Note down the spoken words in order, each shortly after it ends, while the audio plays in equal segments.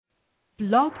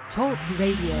Blog Talk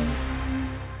Radio.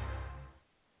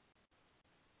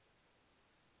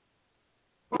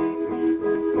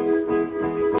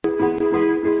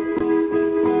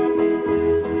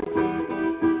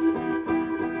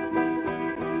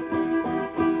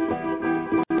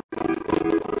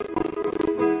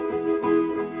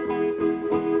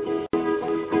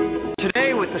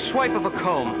 Today, with the swipe of a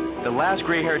comb, the last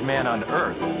gray-haired man on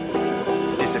Earth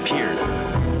disappeared.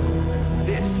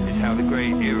 This is how the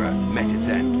grey era met its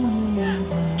end.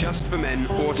 Just for Men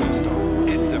Autostop.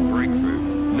 It's a breakthrough.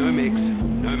 No mix,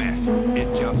 no mess. It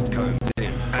just combs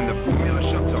in. And the formula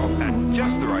shuts off at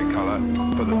just the right colour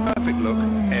for the perfect look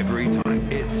every time.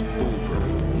 It's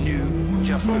foolproof. New,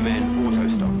 Just for Men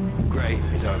Autostop. Grey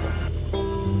is over.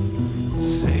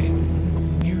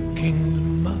 Satan, your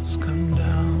kingdom must come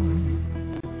down.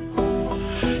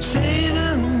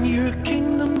 Satan, your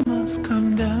kingdom must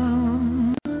come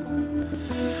down.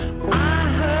 I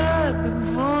heard the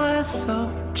voice of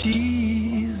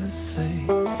Jesus say,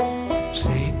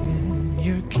 Satan,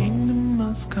 your kingdom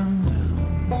must come down.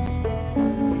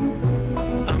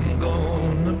 I'm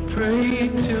gonna pray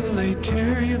till they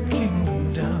tear your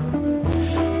kingdom down.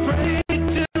 Pray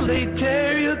till they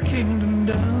tear your kingdom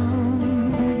down.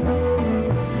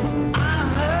 I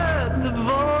heard the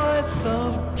voice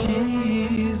of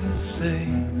Jesus say,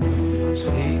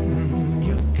 Satan,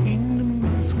 your kingdom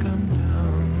must come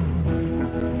down.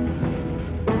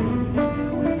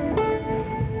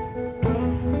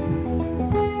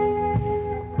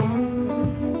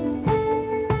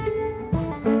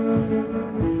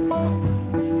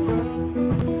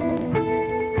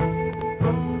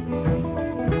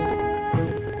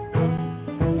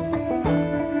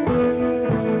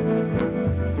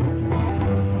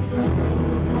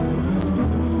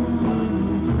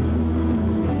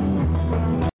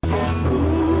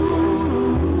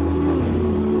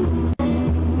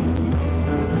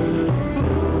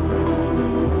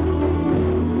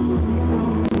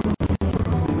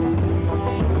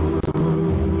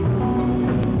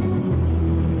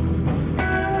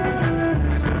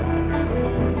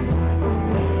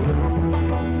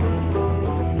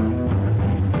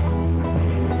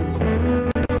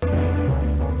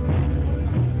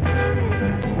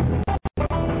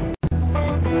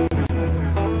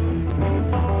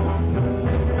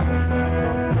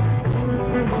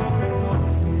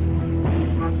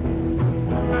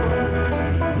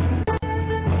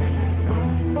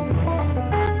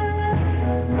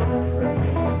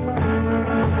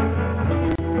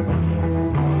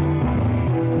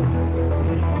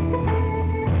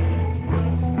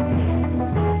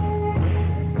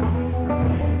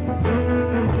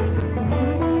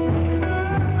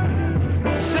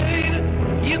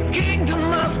 Satan, your kingdom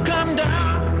must come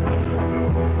down.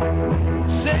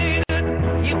 Satan,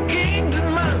 your kingdom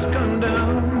must come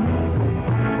down.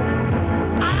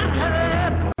 I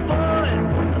heard the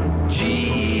voice of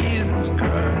Jesus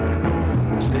Christ.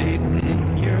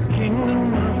 Satan, your kingdom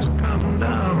must come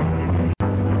down.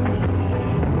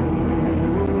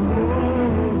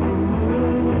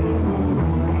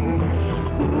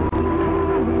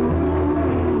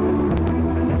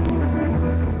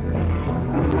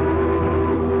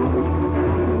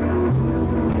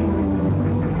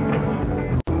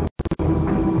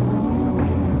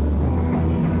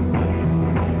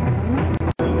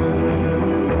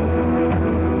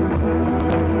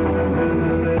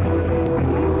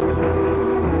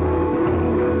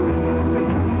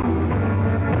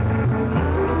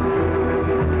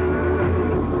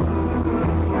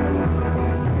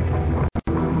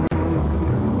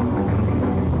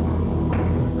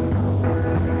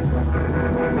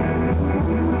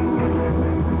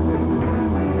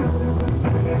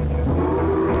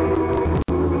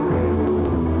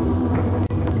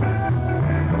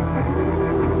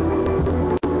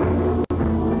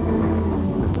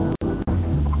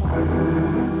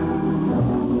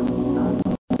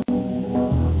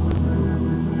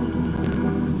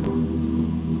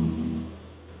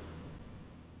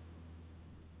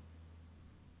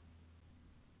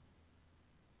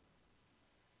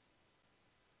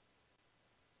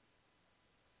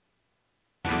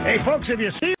 Hey, folks, have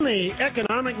you seen the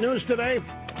economic news today?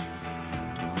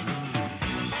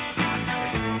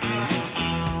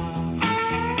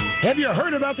 Have you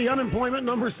heard about the unemployment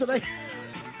numbers today?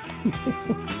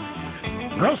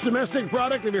 Gross domestic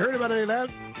product, have you heard about any of that?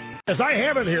 As I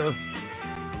have it here,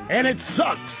 and it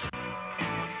sucks.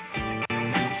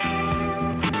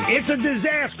 It's a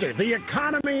disaster. The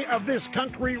economy of this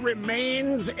country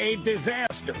remains a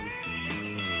disaster.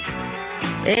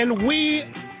 And we,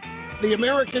 the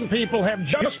American people, have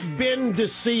just been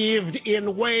deceived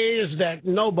in ways that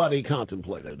nobody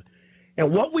contemplated.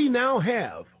 And what we now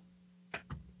have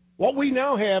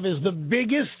is the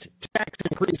biggest tax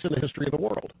increase in the history of the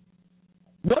world.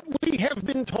 What we have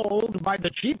been told by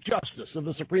the Chief Justice of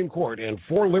the Supreme Court and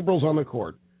 4 liberals on the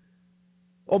court,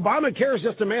 Obamacare is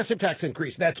just a massive tax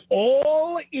increase. That's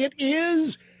all it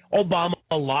is. Obama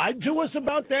lied to us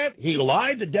about that. He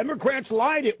lied. The Democrats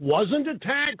lied. It wasn't a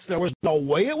tax. There was no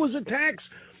way it was a tax.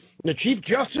 The Chief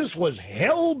Justice was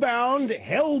hell-bound,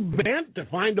 hell-bent to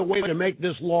find a way to make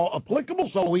this law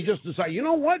applicable, so we just decided, you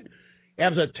know what?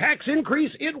 As a tax increase,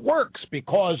 it works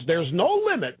because there's no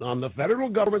limit on the federal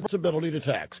government's ability to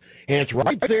tax. And it's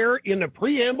right there in the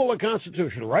preamble of the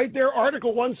Constitution, right there,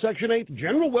 Article 1, Section 8,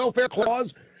 General Welfare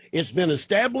Clause. It's been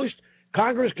established.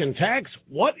 Congress can tax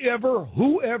whatever,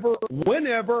 whoever,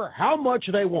 whenever, how much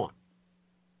they want.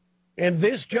 And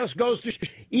this just goes to,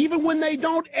 even when they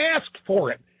don't ask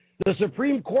for it, the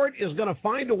Supreme Court is going to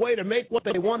find a way to make what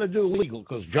they want to do legal,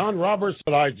 because John Roberts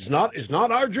said, it's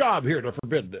not our job here to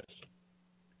forbid this.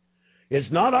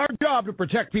 It's not our job to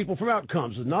protect people from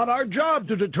outcomes. It's not our job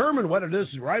to determine whether this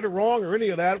is right or wrong or any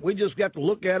of that. We just got to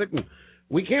look at it, and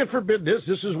we can't forbid this.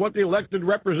 This is what the elected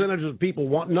representatives of the people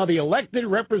want. No, the elected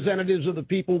representatives of the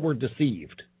people were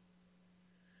deceived.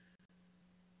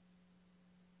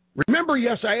 Remember,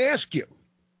 yes, I asked you,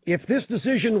 if this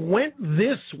decision went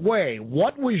this way,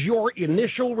 what was your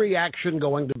initial reaction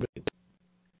going to be?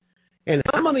 And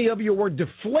how many of you were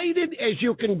deflated as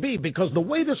you can be? Because the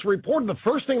way this reported, the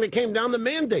first thing that came down, the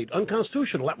mandate,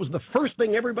 unconstitutional. That was the first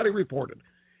thing everybody reported.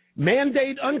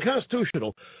 Mandate,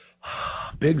 unconstitutional.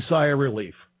 Big sigh of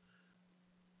relief.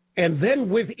 And then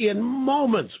within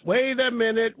moments, wait a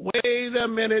minute,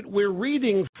 we're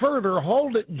reading further.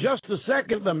 Hold it just a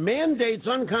second. The mandate's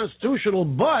unconstitutional,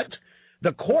 but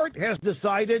the court has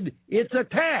decided it's a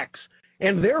tax,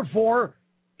 and therefore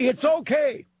it's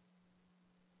okay.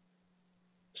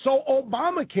 So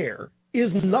Obamacare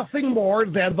is nothing more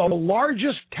than the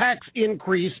largest tax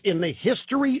increase in the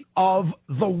history of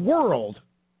the world.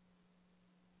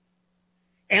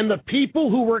 And the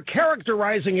people who were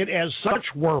characterizing it as such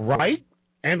were right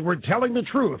and were telling the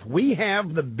truth. We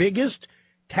have the biggest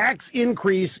tax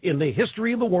increase in the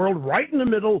history of the world, right in the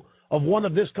middle of one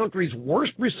of this country's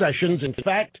worst recessions. In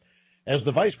fact, as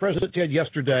the Vice President said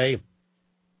yesterday,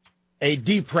 a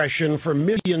depression for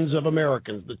millions of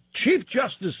Americans. The Chief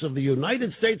Justice of the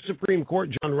United States Supreme Court,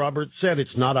 John Roberts, said it's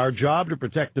not our job to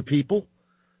protect the people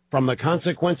from the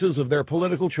consequences of their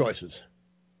political choices.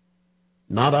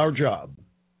 Not our job.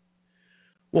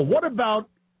 Well, what about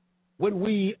when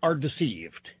we are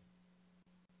deceived?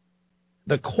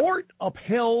 The court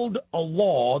upheld a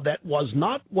law that was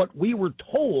not what we were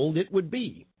told it would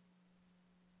be.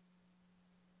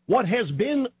 What has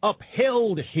been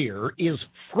upheld here is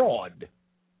fraud.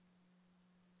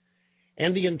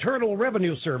 And the Internal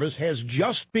Revenue Service has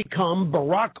just become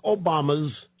Barack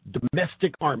Obama's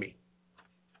domestic army.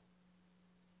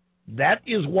 That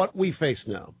is what we face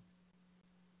now.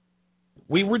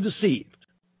 We were deceived.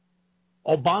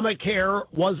 Obamacare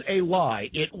was a lie.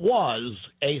 It was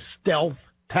a stealth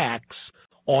tax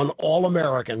on all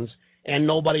Americans, and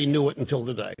nobody knew it until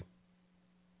today.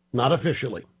 Not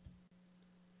officially.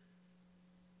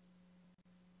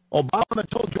 Obama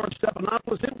told George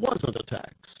Stephanopoulos it wasn't a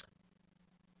tax.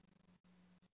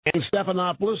 And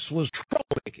Stephanopoulos was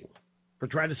troublemaking for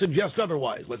trying to suggest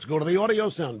otherwise. Let's go to the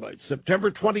audio soundbite. September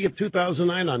 20th,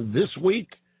 2009, on This Week,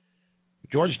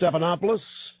 George Stephanopoulos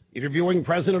interviewing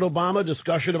President Obama,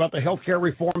 discussion about the health care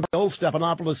reform bill.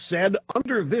 Stephanopoulos said,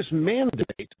 under this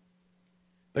mandate,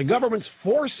 the government's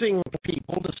forcing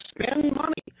people to spend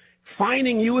money,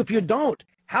 fining you if you don't.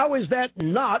 How is that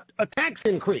not a tax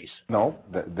increase? No,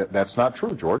 that's not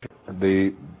true, George.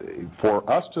 For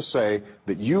us to say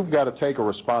that you've got to take a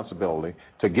responsibility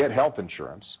to get health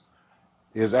insurance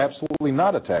is absolutely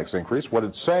not a tax increase. What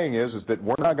it's saying is that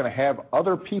we're not going to have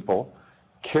other people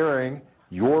carrying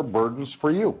your burdens for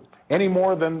you, any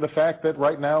more than the fact that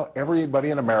right now everybody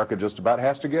in America just about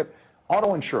has to get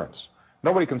auto insurance.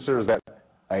 Nobody considers that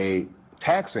a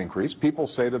tax increase.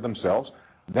 People say to themselves,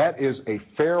 that is a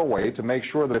fair way to make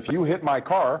sure that if you hit my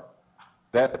car,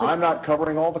 that I'm not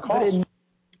covering all the costs.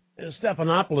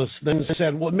 Stephanopoulos then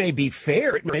said, well, it may be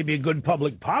fair. It may be a good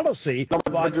public policy. No,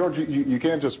 but George, you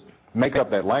can't just make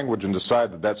up that language and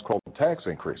decide that that's called a tax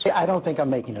increase. I don't think I'm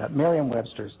making it up.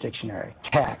 Merriam-Webster's dictionary.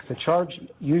 Tax, a charge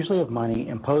usually of money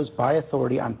imposed by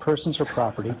authority on persons or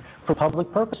property for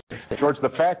public purposes. George,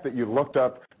 the fact that you looked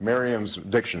up Merriam's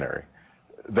dictionary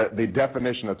the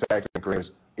definition of tax increase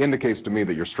indicates to me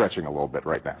that you're stretching a little bit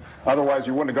right now. Otherwise,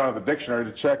 you wouldn't have gone to the dictionary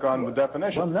to check on the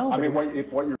definition. Well, no. I mean,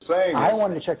 if what you're saying I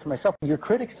wanted to check for myself. Your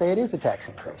critics say it is a tax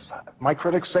increase. My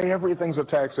critics say everything's a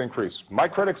tax increase. My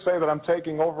critics say that I'm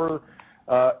taking over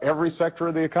every sector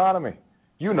of the economy.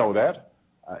 You know that.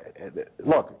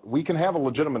 Look, we can have a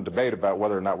legitimate debate about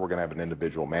whether or not we're going to have an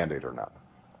individual mandate or not.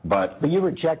 But you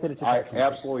rejected it. I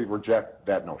absolutely reject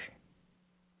that notion.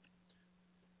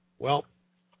 Well,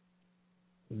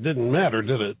 it didn't matter,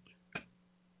 did it?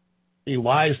 He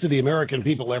lies to the American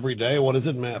people every day. What does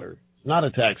it matter? It's not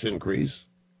a tax increase.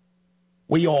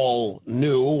 We all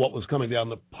knew what was coming down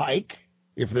the pike.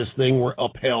 If this thing were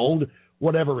upheld,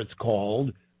 whatever it's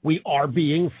called, we are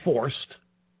being forced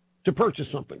to purchase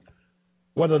something.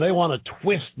 Whether they want to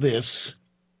twist this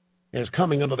as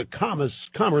coming under the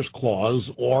Commerce Clause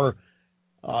or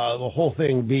the whole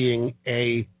thing being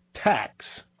a tax.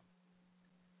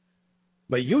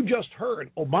 But you just heard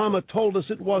Obama told us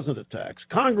it wasn't a tax.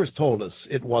 Congress told us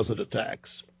it wasn't a tax.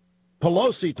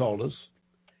 Pelosi told us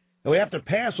that we have to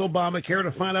pass Obamacare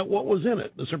to find out what was in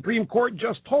it. The Supreme Court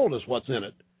just told us what's in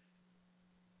it.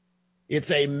 It's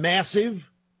a massive,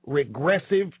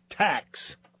 regressive tax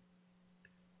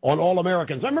on all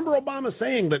Americans. I remember Obama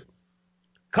saying that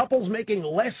couples making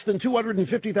less than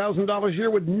 $250,000 a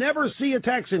year would never see a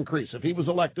tax increase if he was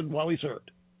elected while he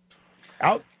served.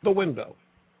 Out the window.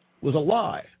 It was a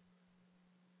lie.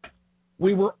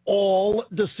 We were all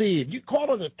deceived. You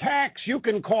call it a tax, you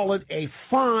can call it a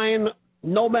fine,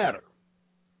 no matter.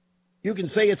 You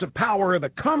can say it's a power of the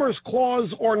Commerce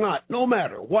Clause or not, no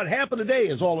matter. What happened today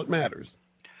is all that matters.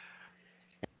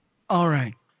 All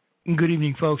right. Good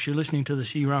evening, folks. You're listening to the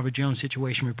C. Robert Jones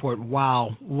Situation Report.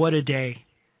 Wow, what a day.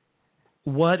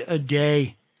 What a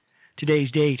day. Today's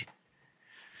date,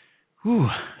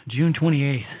 June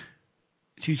 28th,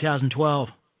 2012.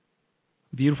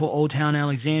 Beautiful Old Town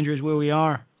Alexandria is where we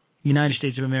are. United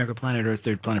States of America, planet Earth,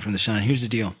 third planet from the sun. Here's the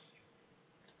deal.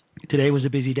 Today was a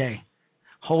busy day.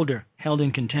 Holder held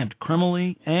in contempt,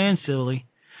 criminally and civilly.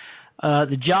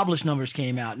 The jobless numbers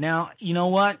came out. Now, you know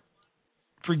what?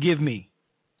 Forgive me,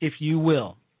 if you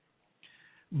will.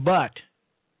 But,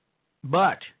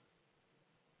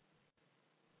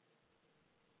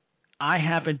 I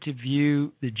happen to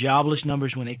view the jobless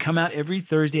numbers when they come out every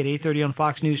Thursday at 8:30 on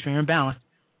Fox News, Fair and Balanced,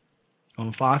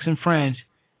 on Fox and Friends,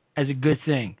 as a good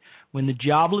thing. When the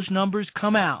jobless numbers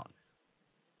come out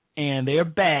and they're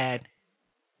bad,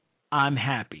 I'm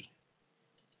happy.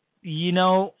 You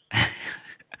know,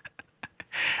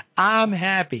 I'm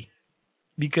happy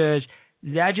because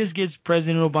that just gets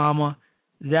President Obama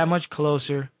that much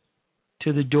closer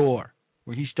to the door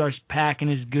where he starts packing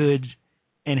his goods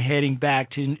and heading back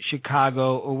to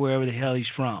Chicago or wherever the hell he's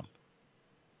from.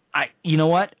 You know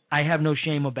what? I have no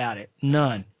shame about it.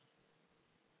 None.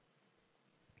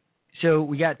 So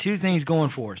we got two things going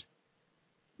for us.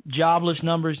 Jobless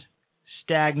numbers,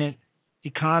 stagnant,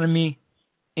 economy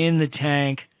in the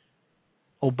tank,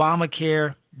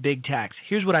 Obamacare, big tax.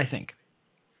 Here's what I think.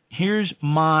 Here's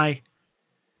my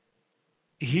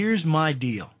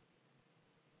deal.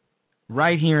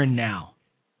 Right here and now.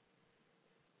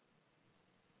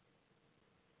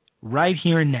 Right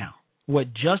here and now.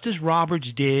 What Justice Roberts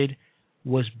did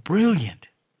was brilliant.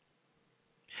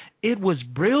 It was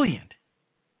brilliant.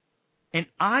 And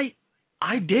I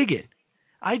dig it.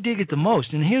 I dig it the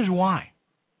most. And here's why.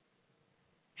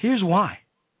 Here's why.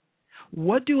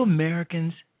 What do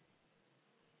Americans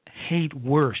hate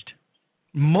worst?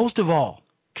 Most of all,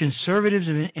 conservatives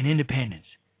and independents.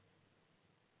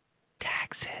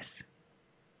 Taxes.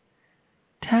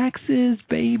 Taxes,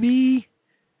 baby.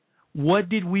 What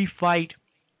did we fight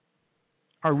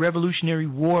our Revolutionary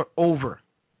War over?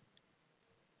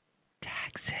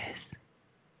 Taxes.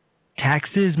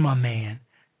 Taxes, my man.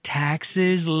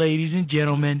 Taxes, ladies and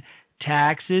gentlemen.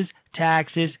 Taxes,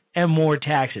 taxes, and more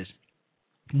taxes.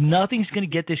 Nothing's going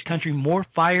to get this country more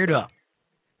fired up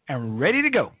and ready to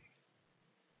go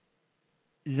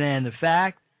than the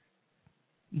fact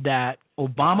that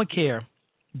Obamacare,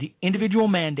 the individual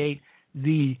mandate,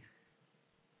 the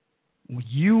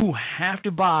you have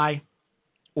to buy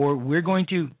or we're going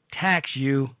to tax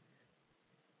you,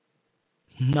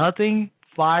 nothing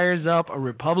fires up a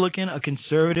Republican, a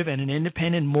conservative, and an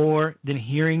independent more than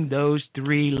hearing those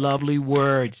three lovely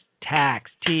words, tax,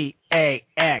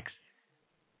 T-A-X.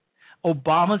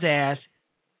 Obama's ass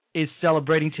is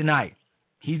celebrating tonight.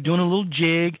 He's doing a little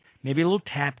jig, maybe a little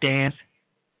tap dance.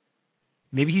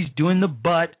 Maybe he's doing the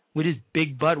butt with his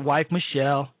big butt wife,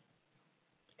 Michelle.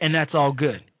 And that's all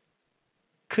good.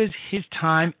 Because his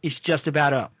time is just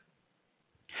about up.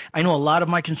 I know a lot of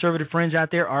my conservative friends out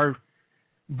there are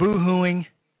boo-hooing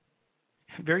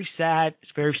very sad.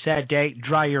 It's a very sad day.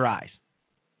 Dry your eyes.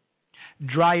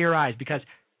 Dry your eyes, because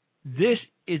this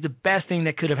is the best thing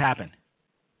that could have happened.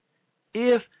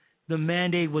 If the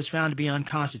mandate was found to be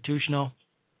unconstitutional,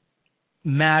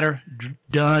 matter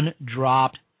done,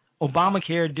 dropped,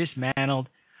 Obamacare dismantled.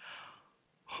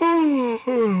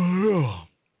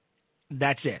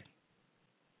 That's it.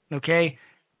 Okay?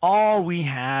 All we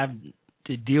have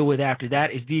to deal with after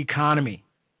that is the economy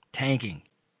tanking.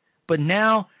 But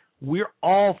now we're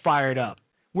all fired up.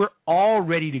 We're all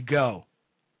ready to go.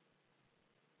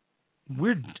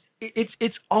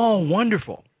 It's all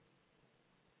wonderful.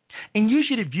 And you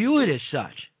should view it as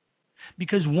such.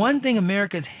 Because one thing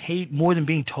Americans hate more than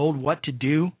being told what to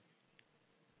do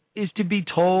is to be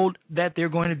told that there are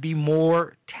going to be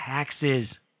more taxes.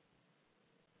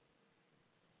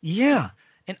 Yeah,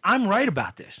 and I'm right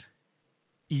about this.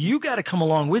 You got to come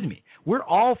along with me. We're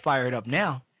all fired up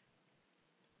now.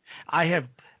 I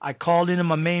called into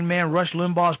my main man Rush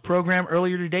Limbaugh's program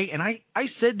earlier today, and I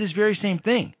said this very same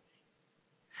thing.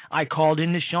 I called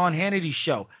into Sean Hannity's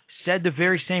show, said the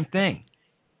very same thing.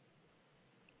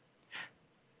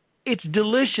 It's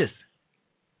delicious.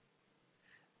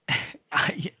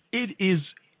 It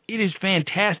is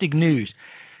fantastic news.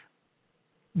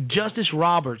 Justice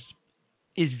Roberts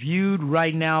is viewed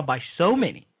right now by so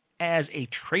many as a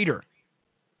traitor.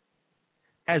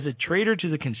 As a traitor to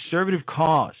the conservative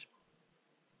cause.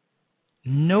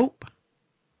 Nope.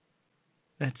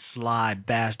 That sly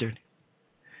bastard.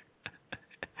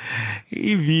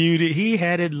 He viewed it. He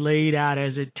had it laid out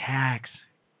as a tax.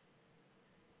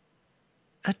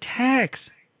 A tax.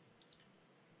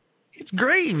 It's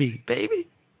gravy, baby.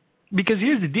 Because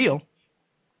here's the deal.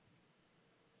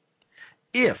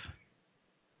 If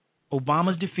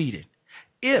Obama's defeated,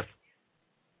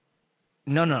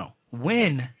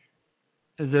 when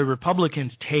the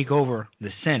Republicans take over the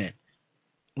Senate,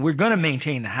 we're going to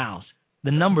maintain the House.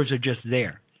 The numbers are just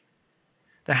there.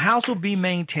 The House will be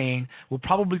maintained. We'll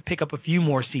probably pick up a few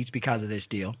more seats because of this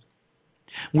deal.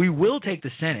 We will take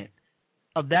the Senate.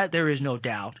 Of that, there is no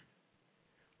doubt.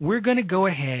 We're going to go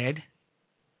ahead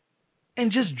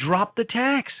and just drop the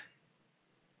tax.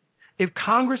 If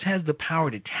Congress has the power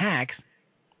to tax,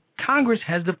 Congress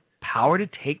has the power to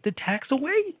take the tax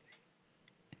away.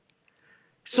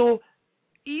 So,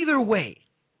 either way,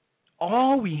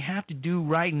 all we have to do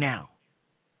right now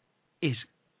is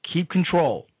keep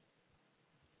control.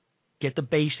 Get the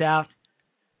base out,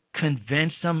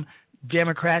 convince some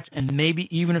Democrats and maybe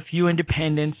even a few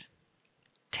independents,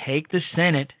 take the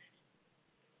Senate,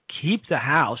 keep the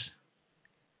House.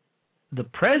 The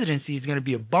presidency is going to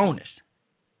be a bonus,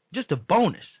 just a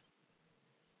bonus.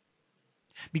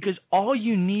 Because all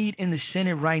you need in the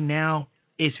Senate right now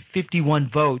is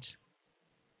 51 votes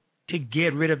to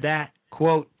get rid of that,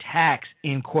 quote, tax,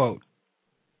 end quote.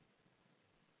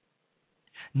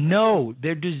 No,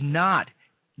 there does not.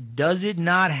 Does it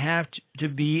not have to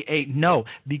be a no?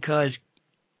 Because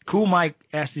Cool Mike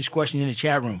asked this question in the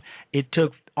chat room. It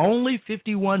took only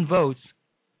 51 votes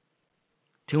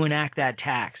to enact that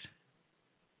tax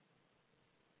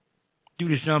due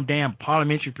to some damn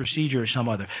parliamentary procedure or some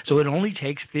other. So it only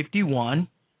takes 51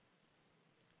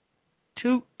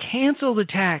 to cancel the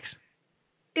tax.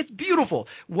 It's beautiful.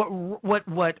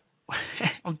 What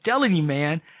I'm telling you,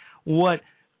 man, what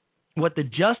the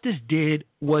justice did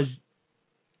was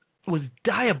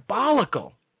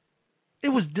diabolical. It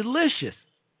was delicious.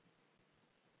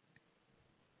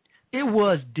 It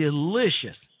was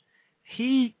delicious.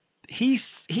 He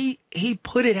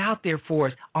put it out there for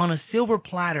us on a silver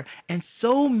platter, and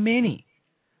so many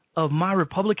of my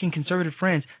Republican conservative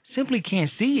friends simply can't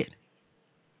see it.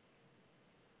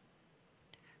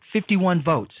 51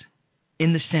 votes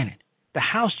in the Senate. The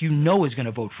House, you know, is going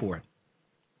to vote for it.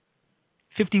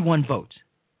 51 votes.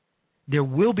 There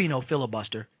will be no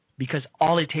filibuster because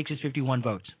all it takes is 51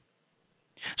 votes.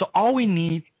 So all we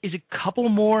need is a couple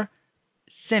more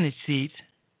Senate seats,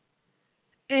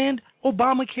 and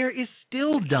Obamacare is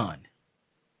still done.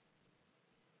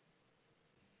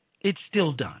 It's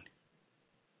still done.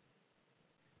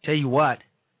 Tell you what,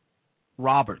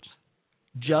 Roberts,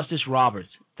 Justice Roberts,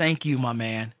 thank you, my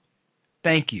man.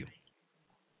 Thank you.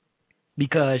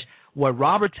 Because what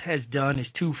Roberts has done is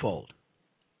twofold.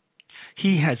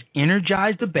 He has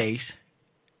energized the base.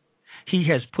 He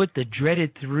has put the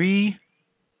dreaded 3-letter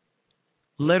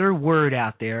word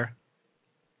out there,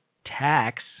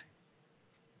 tax,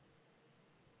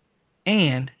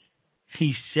 and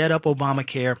he set up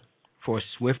Obamacare for a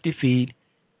swift defeat,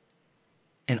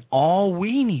 and all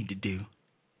we need to do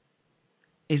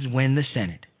is win the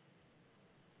Senate.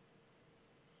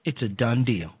 It's a done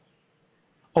deal.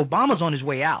 Obama's on his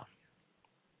way out.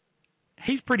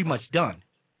 He's pretty much done.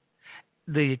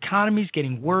 The economy's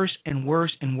getting worse and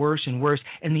worse and worse and worse.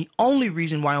 And the only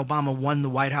reason why Obama won the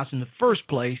White House in the first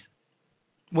place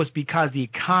was because the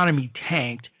economy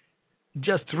tanked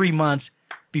just 3 months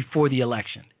before the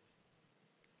election.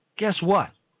 Guess what?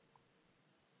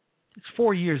 It's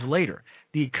 4 years later.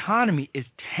 The economy is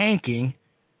tanking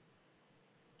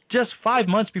just 5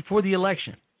 months before the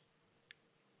election.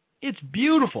 It's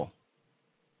beautiful.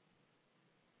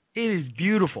 It is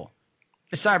beautiful.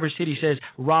 Cyber City says,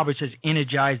 Roberts has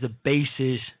energized the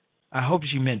bases. I hope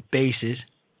she meant bases,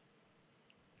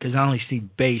 because I only see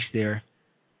base there.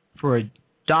 For a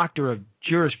doctor of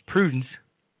jurisprudence,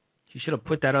 she should have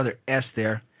put that other S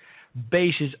there.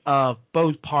 Bases of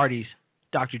both parties,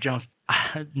 Dr. Jones.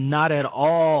 Not at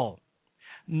all.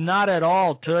 Not at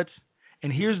all, Toots.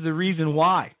 And here's the reason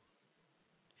why.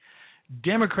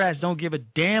 Democrats don't give a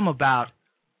damn about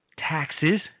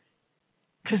taxes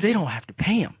because they don't have to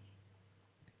pay them.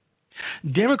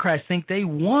 Democrats think they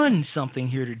won something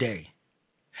here today.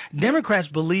 Democrats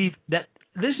believe that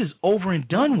this is over and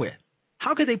done with.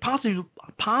 How could they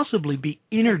possibly be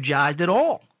energized at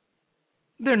all?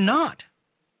 They're not.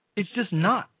 It's just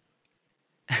not.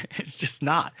 It's just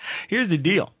not. Here's the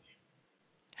deal.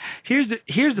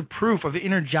 Here's the proof of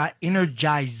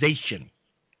energization.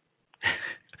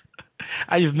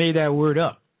 I just made that word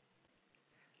up.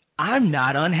 I'm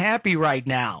not unhappy right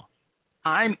now.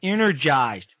 I'm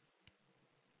energized.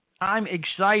 I'm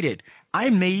excited.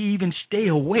 I may even stay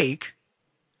awake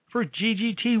for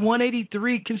GGT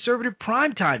 183 Conservative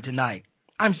Primetime tonight.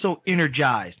 I'm so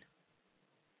energized.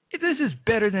 This is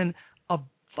better than a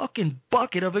fucking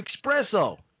bucket of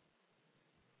espresso.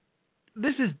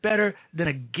 This is better than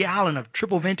a gallon of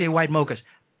triple venti white mochas.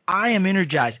 I am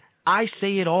energized. I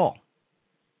say it all.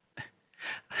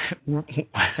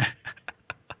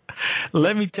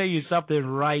 Let me tell you something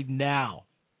right now.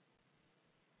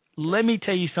 My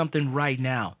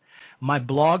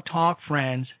Blog Talk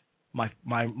friends,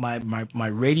 my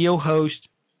radio host,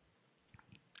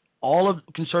 all of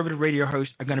conservative radio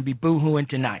hosts are going to be boo-hooing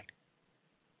tonight.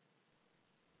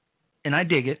 And I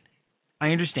dig it. I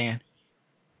understand.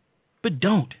 But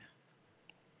don't.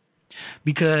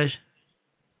 Because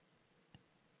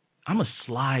I'm a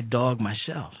sly dog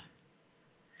myself.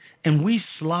 And we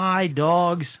sly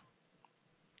dogs,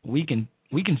 we can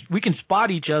spot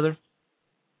each other.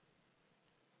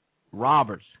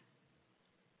 Roberts.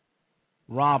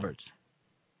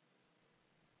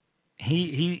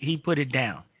 He put it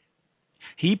down.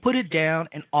 He put it down,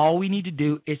 and all we need to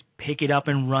do is pick it up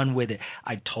and run with it.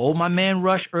 I told my man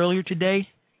Rush earlier today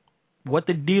what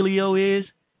the dealio is.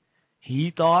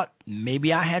 He thought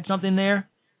maybe I had something there.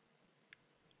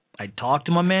 I talked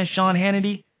to my man Sean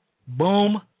Hannity.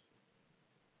 Boom.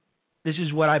 This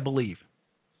is what I believe.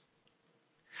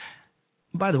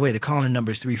 By the way, the call-in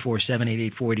number is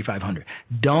 347-884-8500.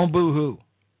 Don't boo-hoo.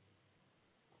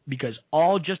 Because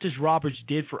all Justice Roberts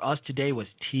did for us today was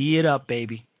tee it up,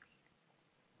 baby.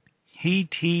 He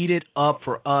teed it up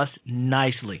for us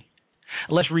nicely.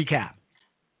 Let's recap.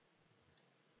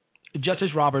 Justice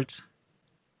Roberts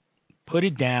put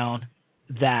it down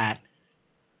that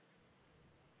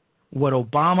what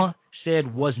Obama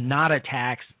said was not a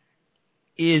tax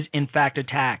is, in fact, a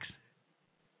tax.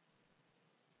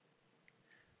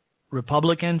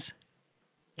 Republicans,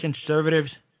 conservatives,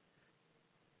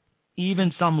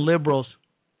 even some liberals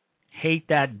hate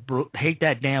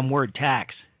that damn word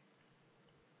tax.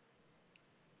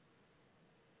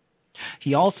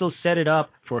 He also set it up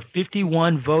for a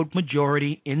 51-vote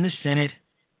majority in the Senate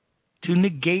to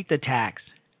negate the tax,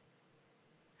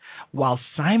 while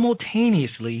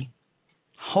simultaneously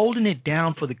holding it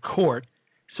down for the court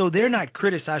so they're not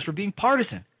criticized for being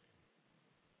partisan.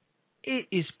 It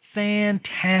is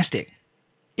fantastic.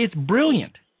 It's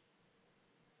brilliant.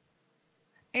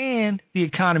 And the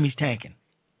economy's tanking.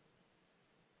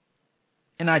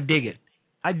 And I dig it.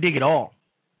 I dig it all.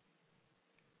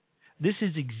 This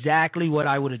is exactly what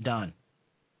I would have done.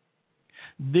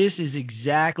 This is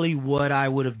exactly what I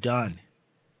would have done.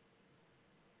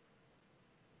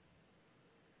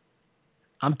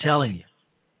 I'm telling you.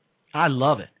 I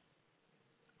love it.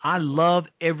 I love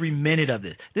every minute of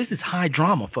this. This is high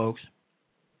drama, folks.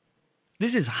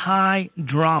 This is high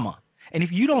drama. And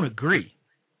if you don't agree,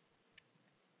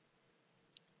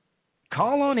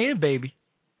 call on in, baby.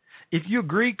 If you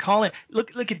agree, call in.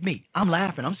 Look at me. I'm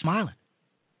laughing. I'm smiling.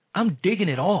 I'm digging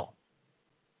it all.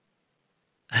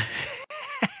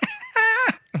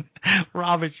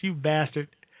 Roberts, you bastard.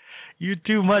 You're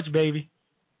too much, baby.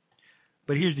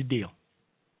 But here's the deal.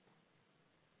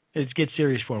 Let's get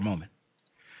serious for a moment.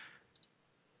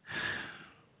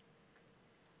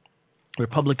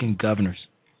 Republican governors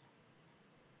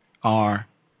are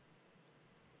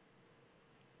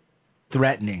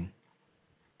threatening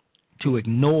to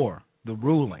ignore the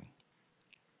ruling.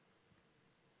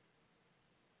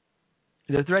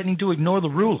 They're threatening to ignore the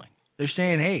ruling. They're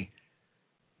saying, hey,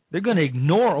 they're going to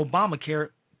ignore Obamacare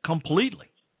completely.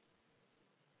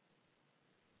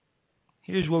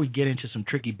 Here's where we get into some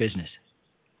tricky business.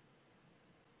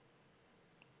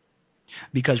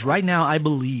 Because right now I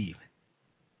believe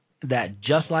that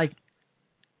just like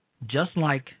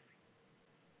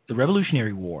the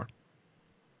Revolutionary War,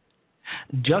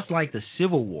 just like the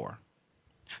Civil War,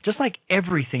 just like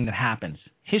everything that happens,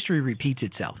 history repeats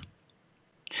itself.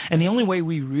 And the only way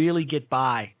we really get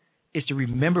by is to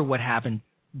remember what happened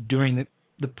during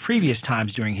the previous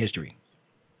times during history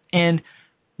and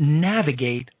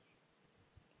navigate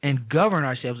and govern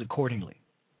ourselves accordingly.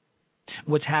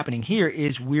 What's happening here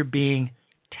is we're being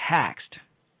taxed.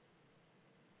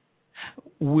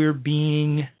 We're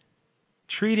being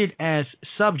treated as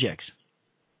subjects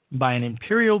by an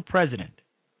imperial president.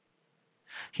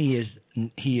 He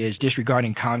is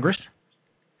disregarding Congress.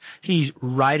 He's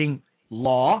writing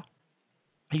law.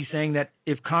 He's saying that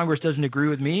if Congress doesn't agree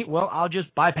with me, well, I'll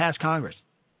just bypass Congress.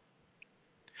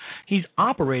 He's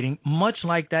operating much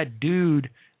like that dude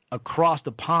across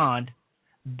the pond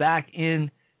back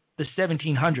in the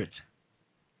 1700s.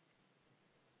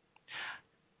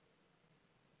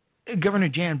 Governor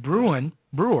Jan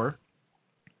Brewer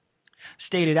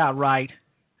stated outright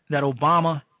that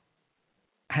Obama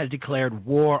has declared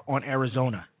war on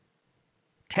Arizona.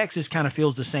 Texas kind of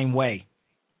feels the same way.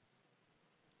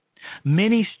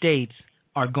 Many states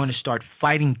are going to start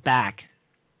fighting back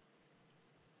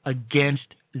against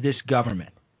this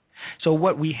government. So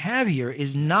what we have here is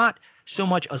not so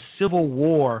much a civil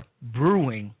war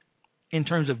brewing in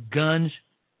terms of guns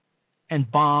and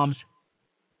bombs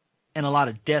and a lot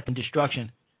of death and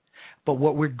destruction, but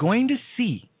what we're going to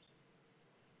see,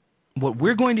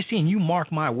 and you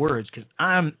mark my words because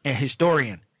I'm a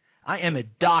historian, I am a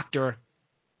doctor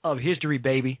of history,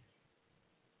 baby,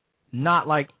 not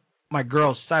like my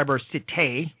girl Cyber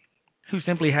Cité, who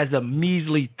simply has a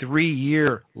measly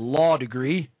 3-year law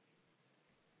degree,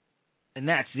 and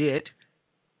that's it.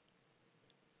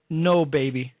 No,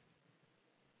 baby.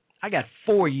 I got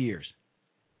 4 years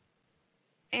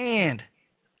and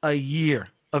a year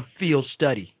of field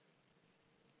study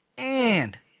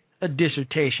and a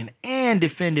dissertation and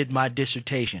defended my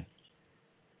dissertation.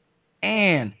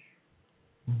 And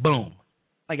boom,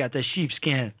 I got the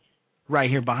sheepskin right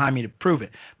here behind me to prove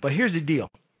it. But here's the deal.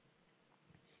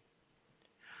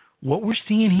 What we're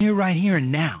seeing here, right here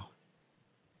and now,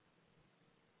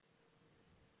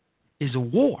 is a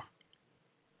war.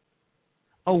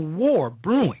 A war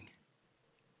brewing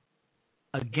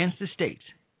against the states.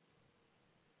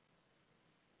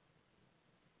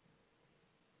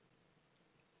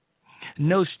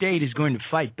 No state is going to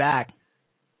fight back.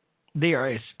 They are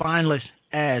as spineless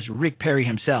as Rick Perry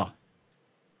himself.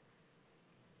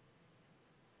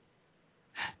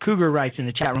 Cougar writes in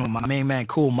the chat room, my main man,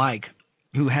 Cool Mike,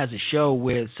 who has a show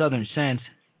with Southern Sense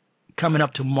coming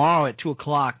up tomorrow at 2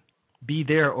 o'clock. Be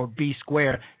there or be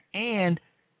square. And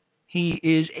he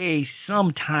is a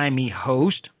sometimey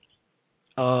host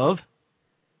of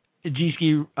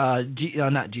GGT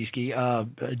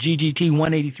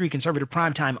 183 Conservative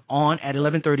Primetime on at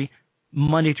 11:30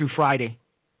 Monday through Friday.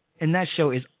 And that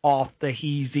show is off the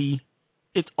heezy.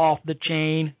 It's off the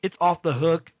chain. It's off the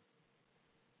hook.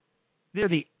 They're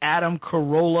the Adam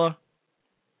Carolla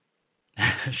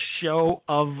show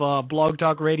of Blog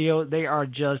Talk Radio. They are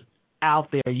just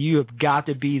out there. You have got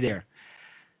to be there.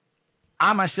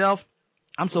 I myself,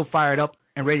 I'm so fired up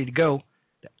and ready to go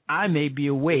that I may be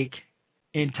awake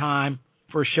in time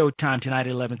for showtime tonight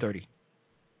at 11:30.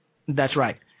 That's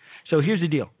right. So here's the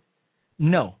deal.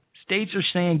 No, states are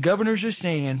saying, governors are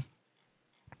saying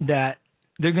that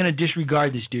they're going to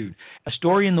disregard this dude. A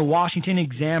story in the Washington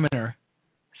Examiner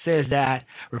says that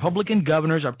Republican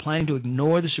governors are planning to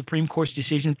ignore the Supreme Court's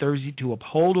decision Thursday to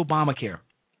uphold Obamacare,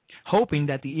 hoping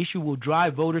that the issue will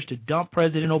drive voters to dump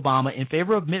President Obama in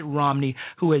favor of Mitt Romney,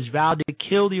 who has vowed to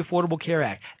kill the Affordable Care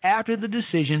Act. After the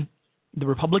decision, the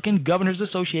Republican Governors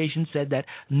Association said that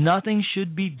nothing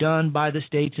should be done by the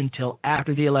states until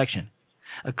after the election,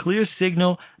 a clear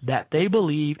signal that they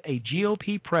believe a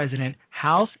GOP president,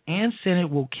 House and Senate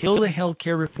will kill the health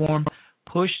care reform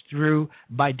pushed through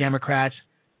by Democrats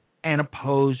and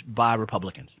opposed by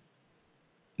Republicans.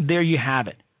 There you have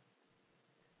it.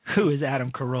 Who is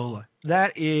Adam Carolla?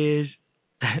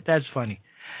 That's funny.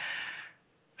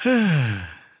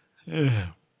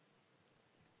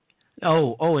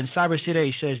 and Cyber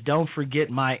City says, don't forget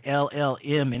my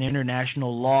LLM in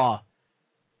international law.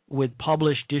 with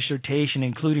published dissertation,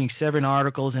 including 7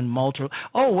 articles and multiple.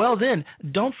 Oh, well then,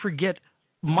 don't forget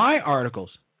my articles,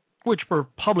 which were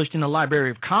published in the Library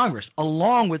of Congress,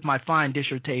 along with my fine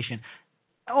dissertation.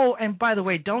 Oh, and by the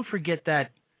way, don't forget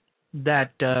that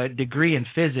degree in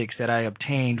physics that I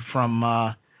obtained from,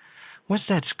 what's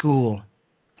that school?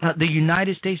 The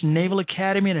United States Naval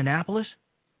Academy in Annapolis?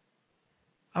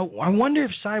 I wonder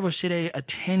if Cyrus Cicero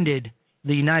attended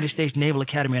the United States Naval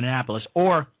Academy in Annapolis,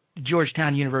 or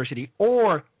Georgetown University,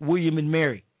 or William and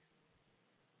Mary.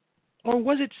 Or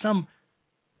was it some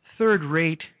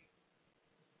third-rate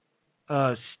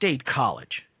state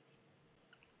college?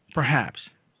 Perhaps.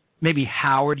 Maybe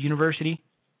Howard University?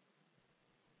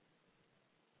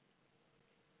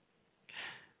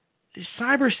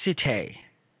 Cyrus Cicero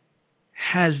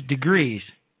has degrees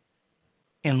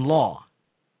in law.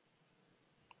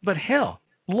 But hell,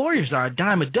 lawyers are a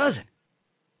dime a dozen.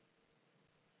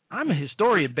 I'm a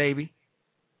historian, baby.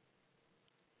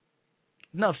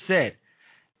 Enough said.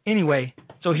 Anyway,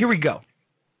 so here we go.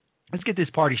 Let's get this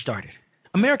party started.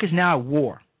 America's now at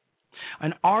war.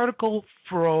 An article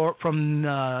from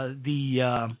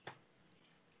the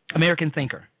American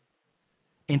Thinker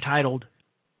entitled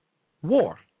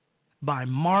War by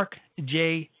Mark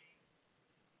J.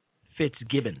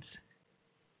 Fitzgibbons.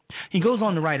 He goes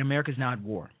on to write, America's now at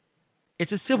war.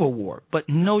 It's a civil war, but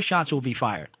no shots will be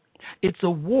fired. It's a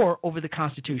war over the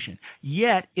Constitution,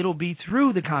 yet it'll be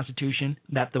through the Constitution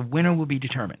that the winner will be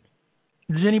determined.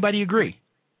 Does anybody agree?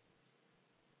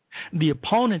 The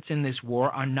opponents in this war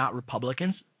are not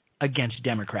Republicans against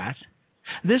Democrats.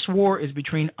 This war is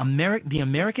between the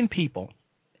American people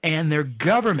and their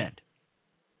government.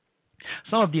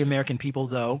 Some of the American people,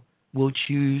 though, will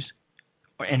choose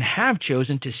and have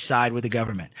chosen to side with the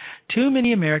government. Too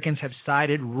many Americans have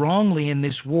sided wrongly in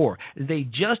this war. They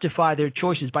justify their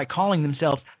choices by calling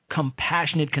themselves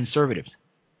compassionate conservatives.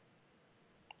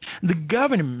 The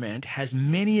government has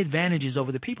many advantages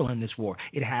over the people in this war.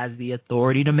 It has the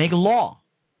authority to make law.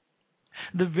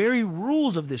 The very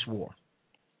rules of this war.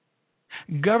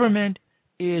 Government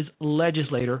is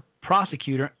legislator,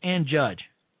 prosecutor, and judge.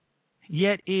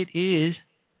 Yet it is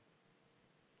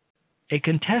a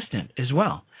contestant as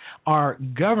well. Our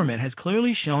government has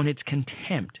clearly shown its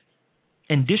contempt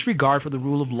and disregard for the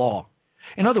rule of law.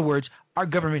 In other words, our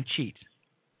government cheats.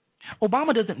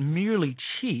 Obama doesn't merely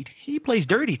cheat, he plays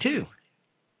dirty too.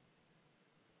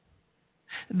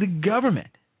 The government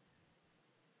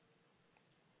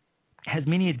has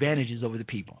many advantages over the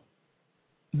people.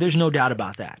 There's no doubt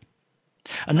about that.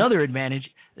 Another advantage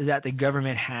that the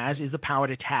government has is the power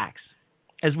to tax,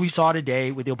 as we saw today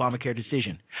with the Obamacare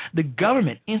decision. The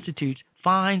government institutes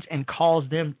fines and calls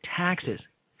them taxes,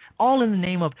 all in the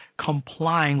name of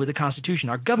complying with the Constitution.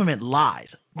 Our government lies.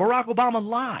 Barack Obama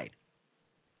lied.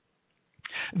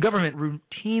 Government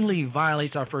routinely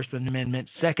violates our First Amendment,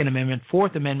 Second Amendment,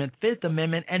 Fourth Amendment, Fifth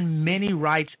Amendment, and many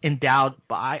rights endowed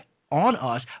on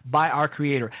us by our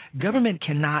Creator. Government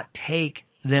cannot take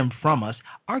them from us.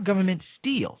 Our government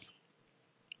steals.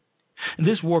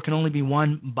 This war can only be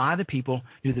won by the people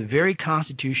through the very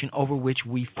Constitution over which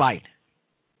we fight.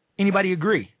 Anybody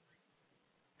agree?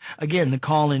 Again, the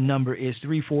call-in number is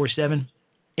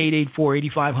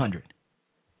 347-884-8500.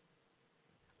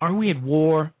 Are we at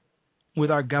war with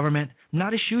our government?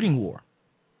 Not a shooting war.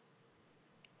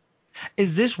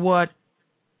 Is this what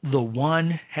the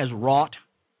one has wrought?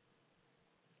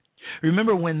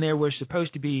 Remember when there were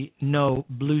supposed to be no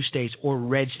blue states or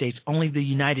red states, only the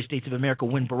United States of America,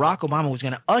 when Barack Obama was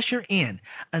going to usher in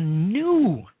a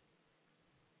new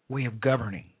way of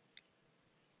governing?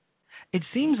 It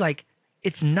seems like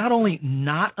it's not only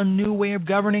not a new way of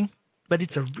governing, but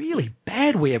it's a really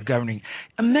bad way of governing.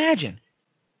 Imagine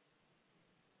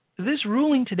this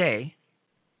ruling today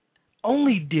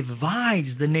only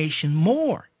divides the nation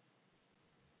more.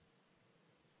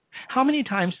 How many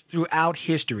times throughout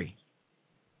history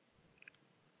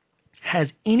has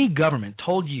any government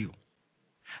told you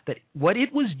that what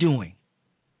it was doing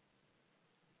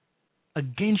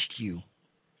against you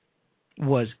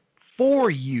was for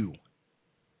you?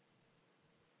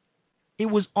 It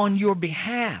was on your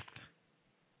behalf.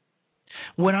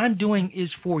 What I'm doing is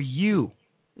for you,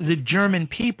 the German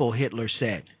people, Hitler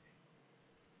said.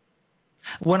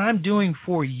 What I'm doing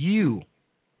for you,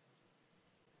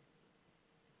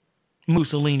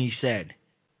 Mussolini said.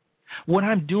 What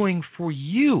I'm doing for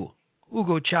you,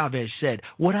 Hugo Chavez said.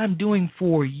 What I'm doing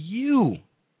for you.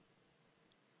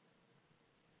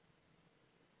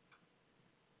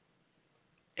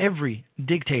 Every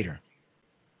dictator,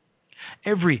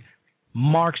 every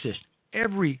Marxist,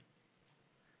 every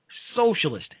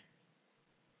socialist,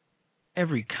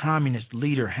 every communist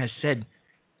leader has said,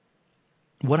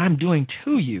 What I'm doing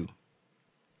to you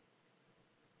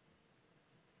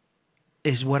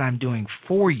is what I'm doing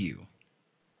for you.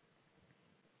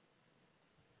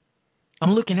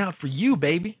 I'm looking out for you,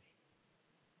 baby.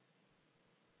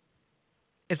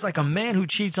 It's like a man who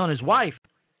cheats on his wife.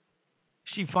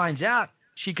 She finds out,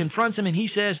 she confronts him, and he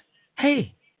says,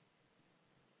 hey,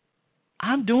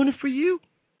 I'm doing it for you.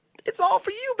 It's all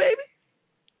for you, baby.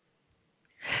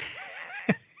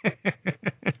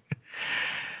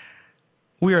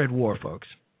 We're at war, folks.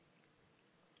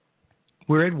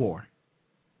 We're at war.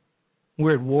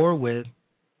 We're at war with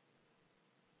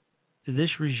this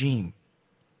regime,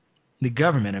 the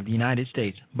government of the United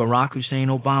States, Barack Hussein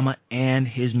Obama and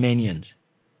his minions.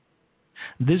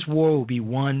 This war will be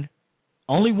won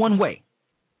only one way.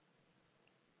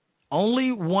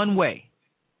 Only one way.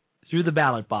 Through the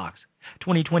ballot box.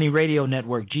 2020 Radio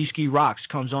Network, G-Ski Rocks,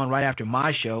 comes on right after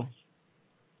my show.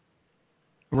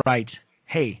 Writes,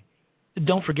 hey,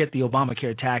 don't forget the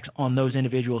Obamacare tax on those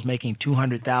individuals making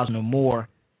 $200,000 or more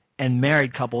and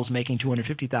married couples making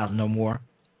 $250,000 or more.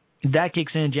 That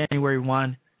kicks in January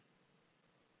 1,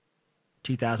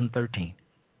 2013.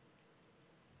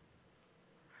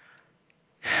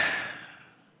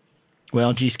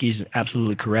 Well, G-Ski is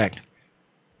absolutely correct.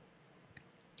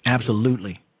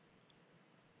 Absolutely.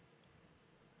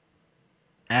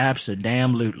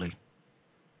 Abso-damn-lutely.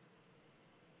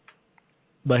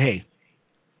 But hey,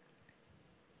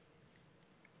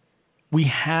 we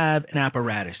have an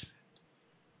apparatus.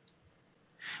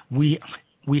 We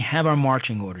have our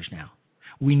marching orders now.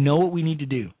 We know what we need to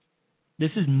do.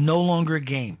 This is no longer a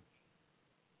game.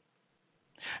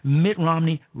 Mitt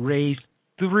Romney raised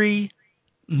 $3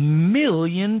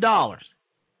 million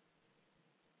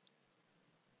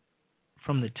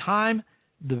from the time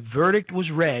the verdict was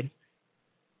read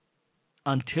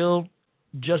until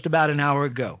just about an hour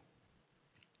ago.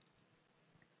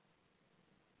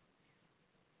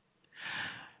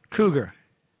 Cougar,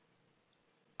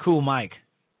 Cool Mike,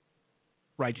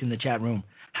 writes in the chat room,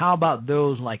 how about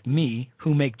those like me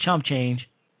who make chump change?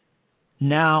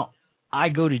 Now I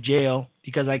go to jail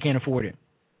because I can't afford it.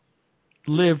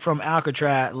 Live from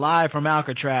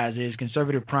Alcatraz is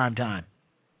conservative prime time.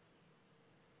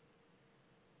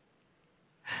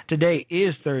 Today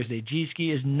is Thursday.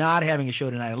 G-Ski is not having a show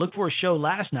tonight. I looked for a show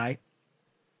last night,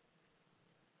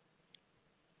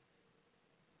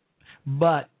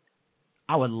 but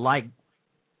I would like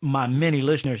my many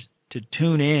listeners to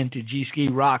tune in to G-Ski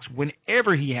Rocks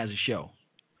whenever he has a show.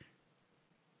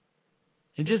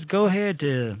 And just go ahead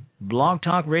to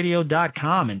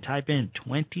blogtalkradio.com and type in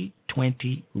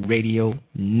 2020 Radio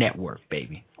Network,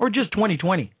 baby. Or just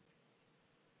 2020.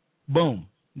 Boom.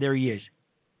 There he is.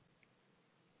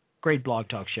 Great blog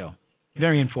talk show.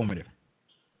 Very informative.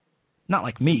 Not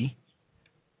like me.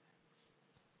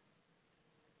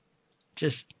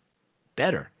 Just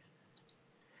better.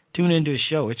 Tune into his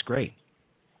show. It's great.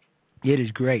 It is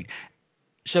great.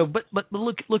 So, but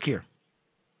look here.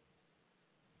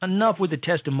 Enough with the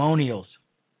testimonials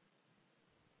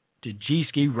to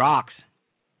G-Ski Rocks,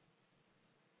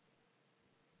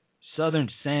 Southern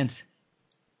Sense,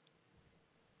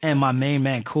 and my main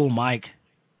man, Cool Mike.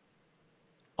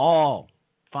 All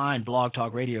fine blog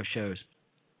talk radio shows.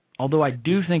 Although I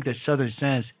do think that Southern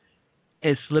Sense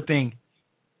is slipping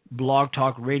blog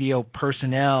talk radio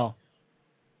personnel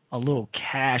a little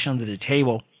cash under the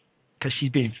table because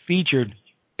she's been featured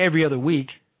every other week,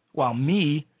 while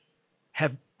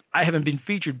I haven't been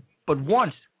featured but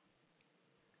once.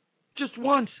 Just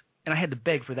once. And I had to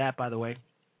beg for that, by the way.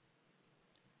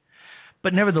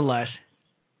 But nevertheless,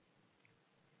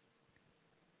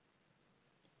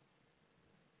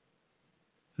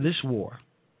 this war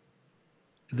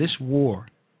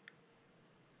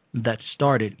that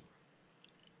started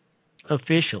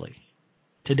officially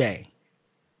today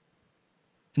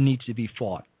needs to be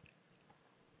fought.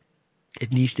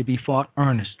 It needs to be fought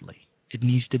earnestly. It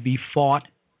needs to be fought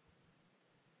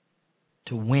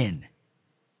to win.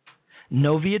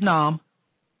 No Vietnam,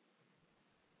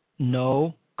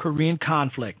 no Korean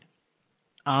conflict.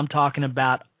 I'm talking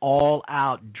about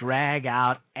all-out,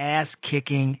 drag-out,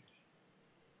 ass-kicking,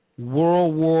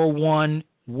 World War I,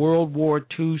 World War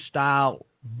II style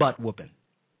butt-whooping.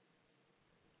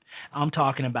 I'm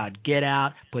talking about get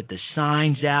out, put the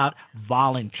signs out,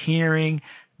 volunteering,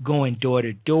 going door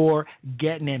to door,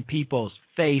 getting in people's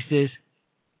faces.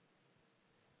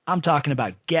 I'm talking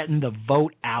about getting the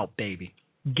vote out, baby.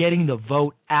 Getting the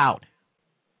vote out.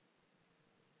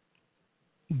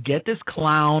 Get this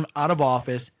clown out of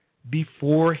office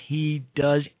before he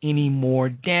does any more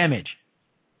damage.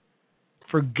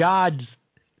 For God's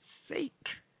sake,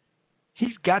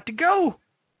 he's got to go.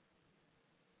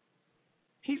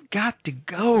 He's got to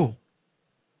go.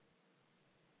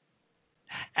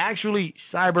 Actually,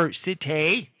 Cyber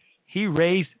Cité, he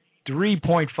raised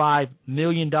 $3.5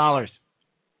 million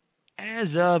as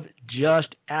of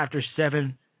just after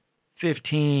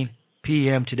 7:15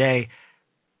 p.m. today.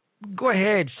 Go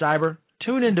ahead, Cyber.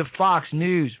 Tune into Fox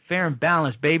News, Fair and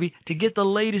Balanced, baby, to get the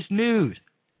latest news.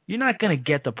 You're not going to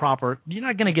get the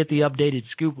updated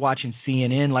scoop watching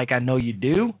CNN like I know you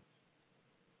do.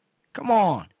 Come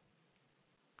on.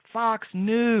 Fox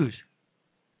News.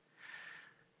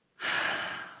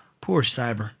 Poor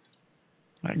Cyber.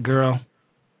 That girl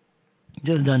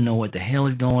just doesn't know what the hell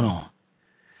is going on.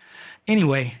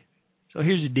 Anyway, so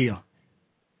here's the deal.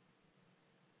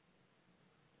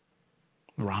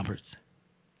 Roberts.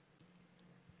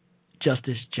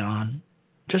 Justice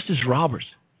Roberts.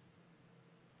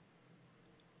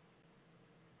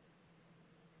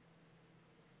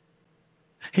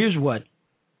 Here's what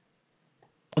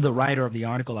the writer of the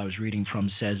article I was reading from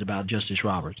says about Justice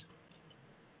Roberts.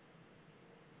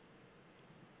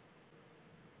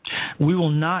 We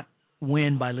will not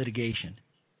win by litigation.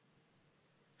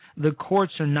 The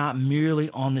courts are not merely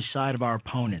on the side of our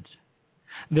opponents.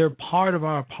 They're part of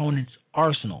our opponents'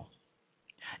 arsenal.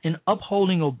 In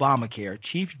upholding Obamacare,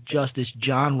 Chief Justice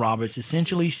John Roberts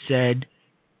essentially said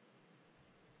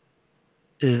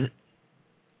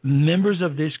members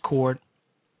of this court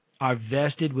are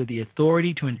vested with the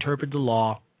authority to interpret the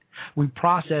law. We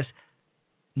possess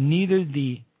neither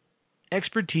the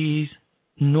expertise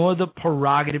nor the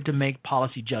prerogative to make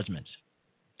policy judgments.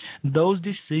 Those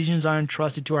decisions are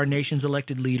entrusted to our nation's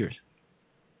elected leaders,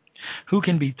 who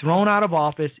can be thrown out of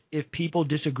office if people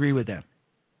disagree with them.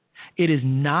 It is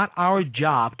not our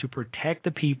job to protect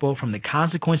the people from the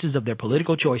consequences of their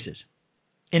political choices.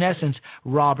 In essence,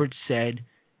 Roberts said,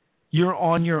 "You're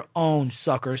on your own,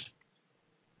 suckers."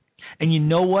 And you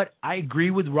know what? I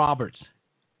agree with Roberts.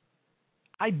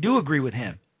 I do agree with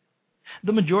him.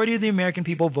 The majority of the American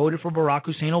people voted for Barack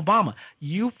Hussein Obama.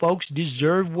 You folks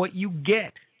deserve what you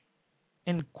get.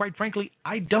 And quite frankly,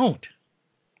 I don't.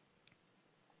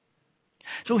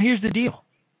 So here's the deal.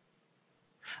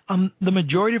 The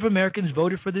majority of Americans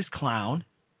voted for this clown.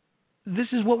 This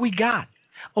is what we got.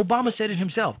 Obama said it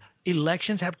himself.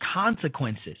 Elections have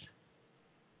consequences.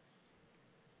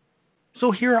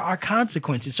 So here are our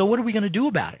consequences. So what are we going to do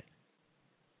about it?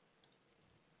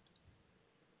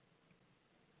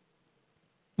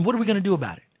 What are we going to do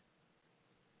about it?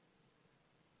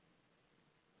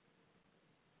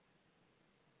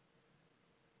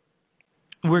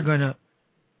 We're going to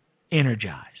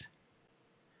energize.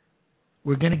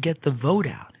 We're going to get the vote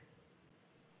out.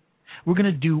 We're going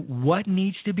to do what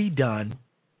needs to be done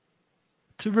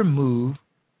to remove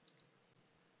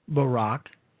Barack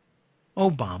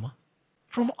Obama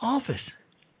from office.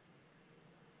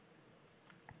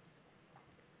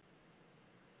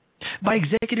 By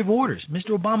executive orders,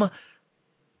 Mr. Obama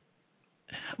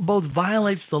both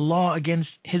violates the law against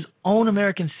his own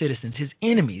American citizens, his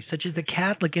enemies, such as the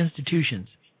Catholic institutions,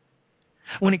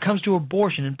 when it comes to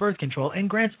abortion and birth control, and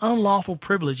grants unlawful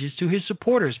privileges to his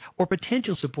supporters or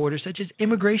potential supporters, such as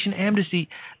immigration amnesty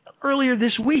earlier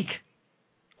this week,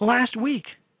 last week.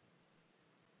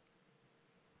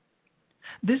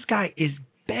 This guy is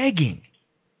begging.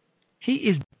 He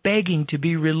is begging to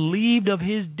be relieved of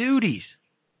his duties.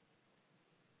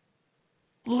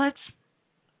 Let's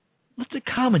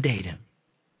accommodate him.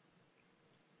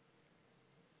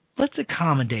 Let's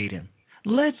accommodate him.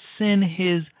 Let's send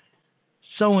his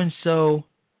so-and-so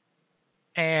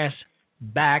ass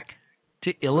back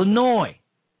to Illinois.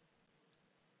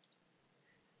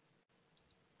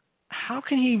 How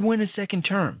can he win a second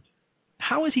term?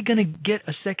 How is he going to get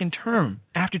a second term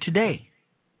after today?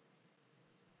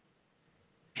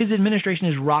 His administration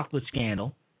is rocked with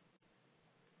scandal.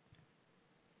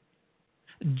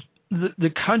 The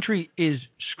country is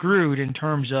screwed in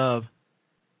terms of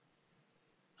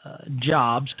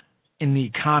jobs in the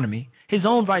economy. His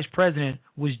own vice president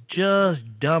was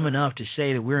just dumb enough to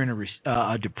say that we're in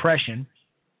a depression,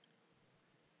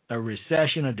 a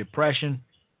recession, a depression.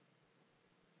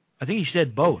 I think he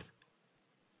said both.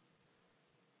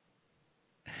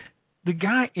 The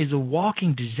guy is a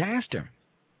walking disaster.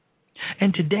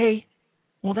 And today,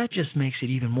 well, that just makes it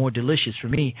even more delicious for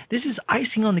me. This is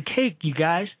icing on the cake, you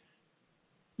guys.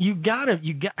 You gotta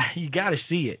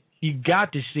see it. You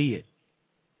got to see it.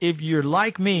 If you're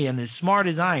like me and as smart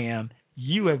as I am,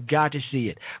 you have got to see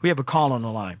it. We have a call on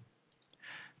the line.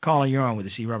 Caller, you're on with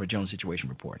the C. Robert Jones Situation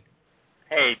Report.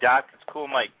 Hey, Doc, it's Cool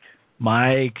Mike.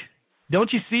 Mike,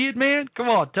 don't you see it, man? Come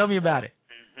on, tell me about it.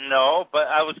 No, but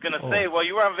I was going to say, while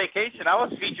you were on vacation, I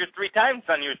was featured 3 times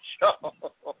on your show.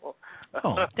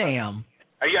 Oh, damn.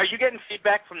 Are you getting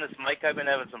feedback from this mic? I've been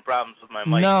having some problems with my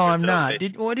mic. No, I'm not.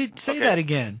 Say that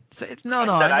again. No.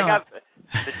 I got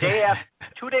the day after,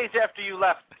 2 days after you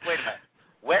left. Wait a minute.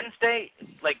 Wednesday,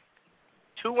 like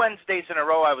 2 Wednesdays in a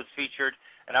row, I was featured,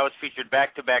 and I was featured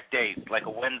back-to-back days, like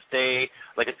a Wednesday,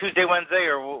 like a Tuesday, Wednesday,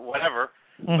 or whatever.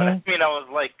 Mm-hmm. But I mean, I was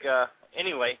like,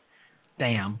 anyway.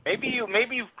 Damn. Maybe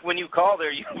when you call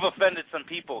there, you've offended some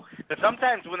people. But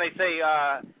sometimes when they say,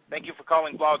 "Thank you for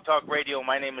calling Blog Talk Radio.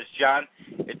 My name is John,"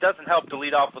 it doesn't help to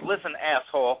lead off with, "Listen,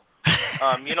 asshole."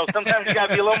 Sometimes you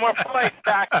gotta be a little more polite,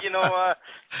 Doc.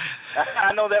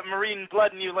 I know that Marine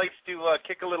blood in you likes to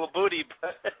kick a little booty.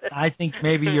 But I think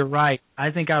maybe you're right. I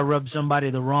think I rubbed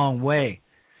somebody the wrong way.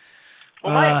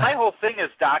 Well, my whole thing is,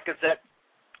 Doc, is that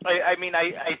I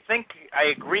think I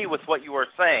agree with what you were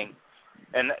saying,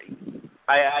 and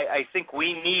I think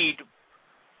we need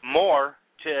more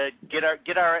to get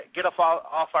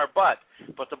off our butt.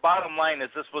 But the bottom line is,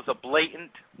 this was a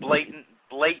blatant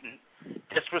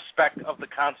disrespect of the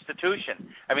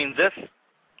Constitution. I mean, this,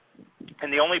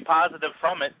 and the only positive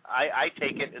from it, I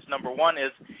take it, is number one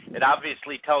is it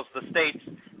obviously tells the states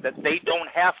that they don't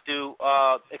have to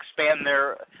expand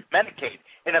their Medicaid.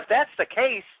 And if that's the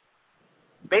case,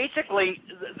 basically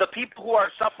the people who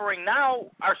are suffering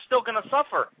now are still going to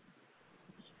suffer.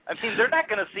 I mean, they're not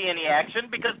going to see any action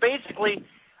because basically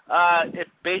it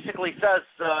basically says,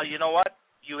 you know what,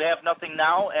 you have nothing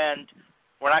now, and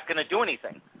we're not going to do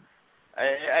anything.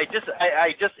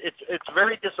 It's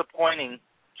very disappointing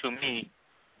to me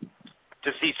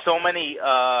to see so many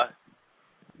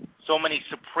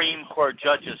Supreme Court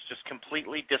judges just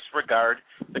completely disregard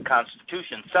the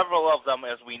Constitution. Several of them,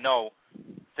 as we know,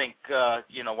 think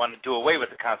want to do away with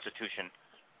the Constitution.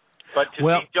 But to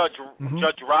see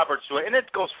Judge Roberts do it, and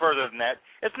it goes further than that.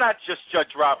 It's not just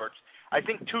Judge Roberts. I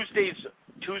think Tuesday's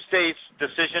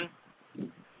decision,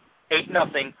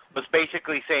 8-0, was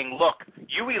basically saying, look,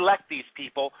 you elect these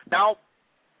people. Now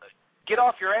get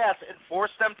off your ass and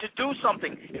force them to do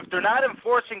something. If they're not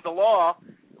enforcing the law,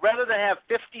 rather than have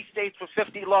 50 states with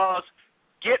 50 laws,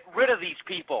 get rid of these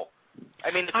people.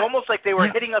 I mean, it's almost like they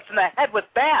were hitting us in the head with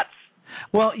bats.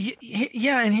 Well,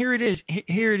 yeah, and here it is.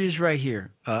 Here it is right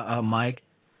here, Mike.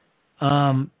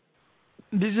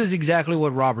 This is exactly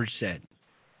what Roberts said.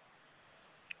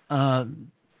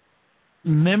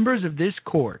 Members of this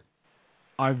court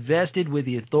are vested with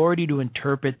the authority to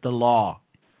interpret the law.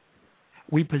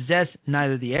 We possess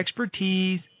neither the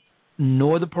expertise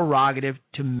nor the prerogative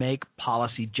to make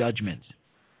policy judgments.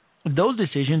 Those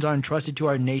decisions are entrusted to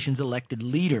our nation's elected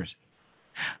leaders,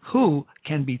 who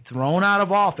can be thrown out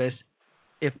of office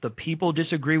if the people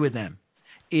disagree with them.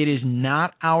 It is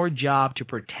not our job to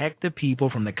protect the people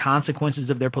from the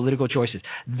consequences of their political choices.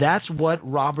 That's what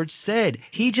Roberts said.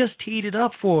 He just teed it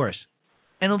up for us.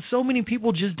 And so many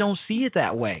people just don't see it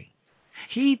that way.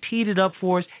 He teed it up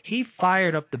for us. He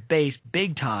fired up the base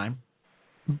big time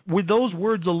with those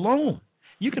words alone.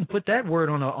 You can put that word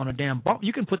on a damn bump.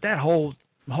 You can put that whole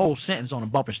sentence on a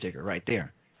bumper sticker right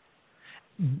there.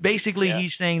 Basically,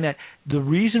 he's saying that the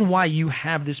reason why you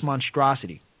have this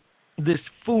monstrosity, this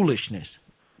foolishness,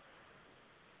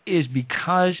 is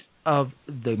because of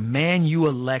the man you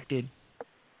elected,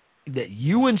 that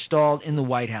you installed in the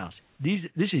White House.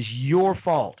 This is your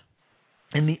fault.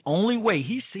 And the only way,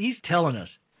 he's telling us,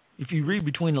 if you read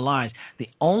between the lines, the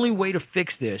only way to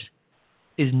fix this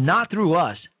is not through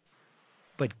us,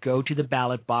 but go to the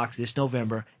ballot box this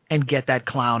November and get that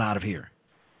clown out of here.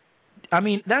 I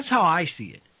mean, that's how I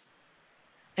see it.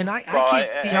 And I can't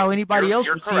see how anybody else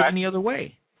would see it any other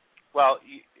way. Well,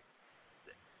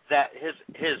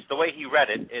 the way he read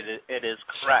it is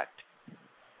correct.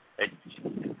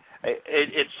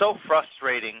 It's so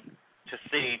frustrating to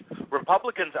see.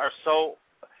 Republicans are so,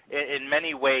 in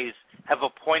many ways, have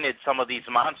appointed some of these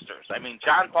monsters. I mean,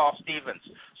 John Paul Stevens,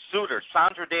 Souter,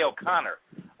 Sandra Day O'Connor.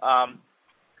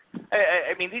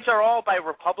 I mean, these are all by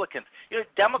Republicans.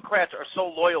 Democrats are so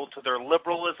loyal to their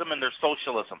liberalism and their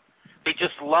socialism. They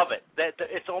just love it.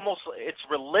 It's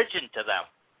religion to them.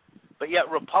 But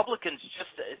yet Republicans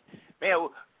just,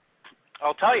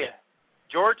 I'll tell you,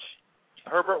 George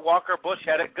Herbert Walker Bush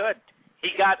had it good. He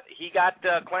got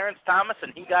Clarence Thomas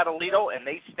and he got Alito, and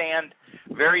they stand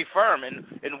very firm. And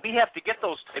we have to get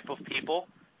those type of people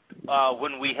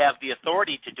when we have the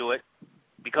authority to do it,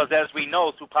 because as we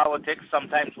know through politics,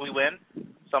 sometimes we win,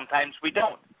 sometimes we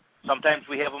don't. Sometimes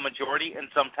we have a majority and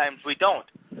sometimes we don't.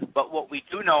 But what we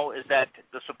do know is that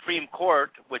the Supreme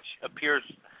Court, which appears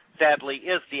sadly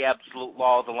is the absolute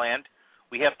law of the land,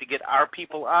 we have to get our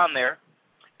people on there.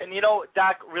 And,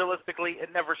 Doc, realistically, it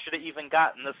never should have even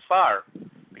gotten this far,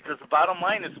 because the bottom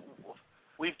line is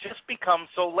we've just become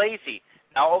so lazy.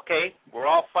 Now, okay, we're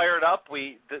all fired up.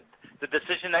 The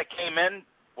decision that came in,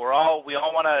 we all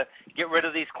want to get rid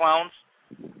of these clowns.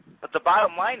 But the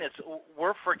bottom line is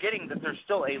we're forgetting that there's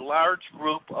still a large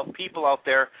group of people out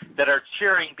there that are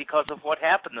cheering because of what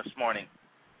happened this morning.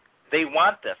 They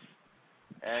want this.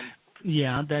 And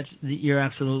yeah, you're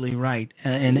absolutely right.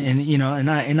 I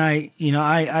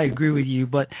agree with you,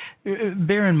 but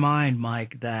bear in mind,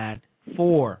 Mike, that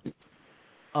 4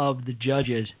 of the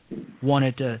judges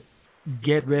wanted to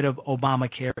get rid of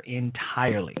Obamacare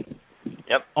entirely.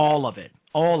 Yep. All of it.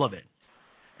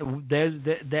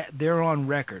 They're on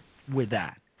record with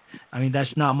that. I mean,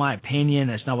 that's not my opinion.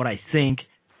 That's not what I think.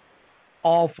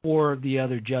 All 4 of the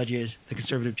other judges, the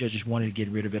conservative judges, wanted to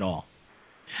get rid of it all.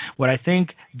 What I think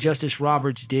Justice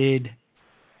Roberts did,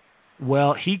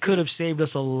 well, he could have saved us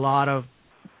a lot of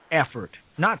effort.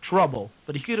 Not trouble,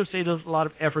 but he could have saved us a lot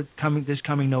of effort this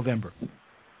coming November.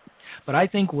 But I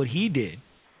think what he did,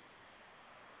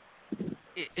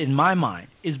 in my mind,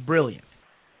 is brilliant.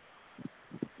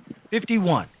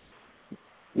 51.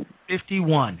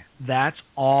 That's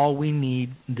all we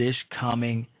need this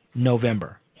coming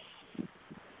November.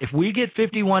 If we get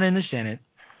 51 in the Senate,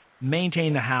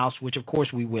 maintain the House, which of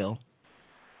course we will,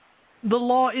 the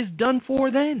law is done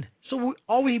for then. So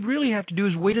all we really have to do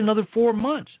is wait another 4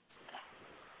 months.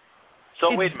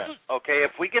 So wait a minute. Okay,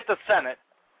 if we get the Senate,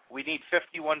 we need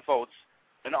 51 votes,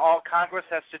 and all Congress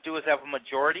has to do is have a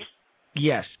majority?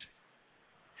 Yes.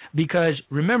 Because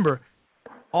remember,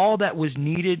 all that was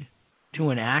needed to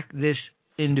enact this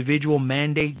individual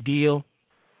mandate deal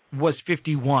was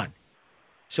 51.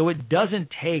 So it doesn't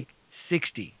take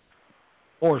 60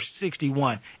 or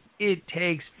 61. It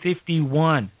takes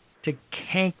 51 to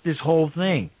cank this whole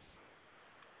thing.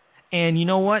 And you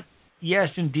know what? Yes,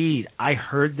 indeed. I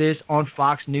heard this on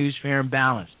Fox News Fair and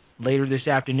Balanced later this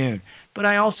afternoon. But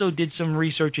I also did some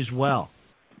research as well.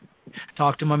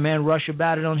 Talked to my man Rush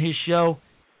about it on his show.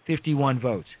 51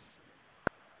 votes.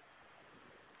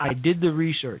 I did the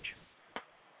research.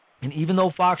 And even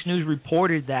though Fox News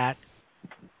reported that,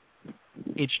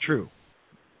 it's true.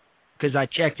 Because I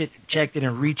checked it,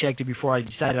 and rechecked it before I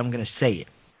decided I'm going to say it.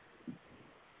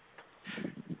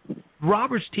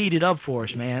 Roberts teed it up for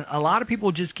us, man. A lot of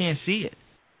people just can't see it.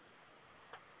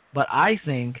 But I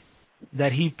think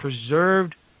that he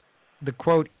preserved the,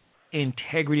 quote,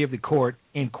 integrity of the court,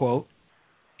 end quote,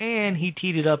 and he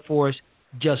teed it up for us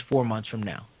just 4 months from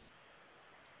now.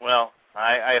 Well,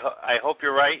 I hope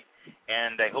you're right,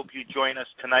 and I hope you join us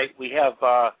tonight. We have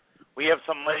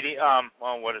some lady,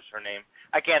 what is her name?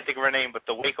 I can't think of her name, but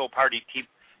the Waco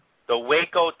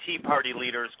Tea Party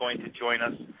leader is going to join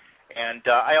us. And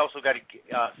I also got to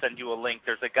send you a link.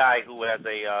 There's a guy who has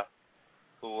a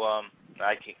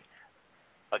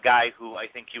guy who I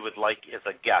think you would like as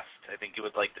a guest. I think you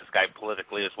would like this guy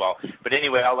politically as well. But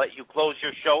anyway, I'll let you close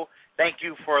your show. Thank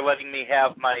you for letting me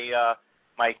have my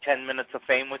 10 minutes of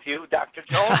fame with you, Dr.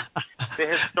 Jones,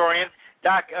 the historian.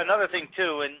 Doc, another thing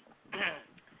too, and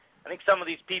I think some of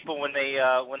these people when they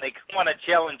want to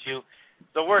challenge you,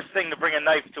 the worst thing to bring a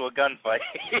knife to a gunfight.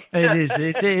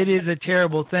 It is a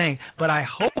terrible thing. But I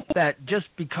hope that just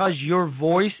because your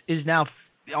voice is now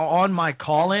on my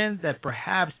call-in, that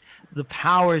perhaps the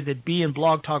powers that be in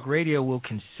Blog Talk Radio will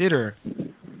consider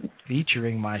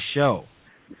featuring my show.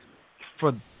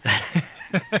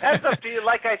 That's up to you.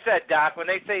 Like I said, Doc, when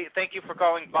they say thank you for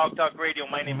calling Blog Talk Radio,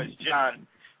 my name is John,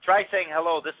 try saying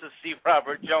hello, this is C.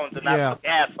 Robert Jones, and not the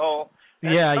asshole.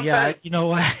 And yeah. You know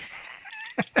what?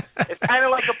 It's kind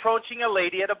of like approaching a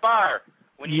lady at a bar.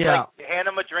 When you hand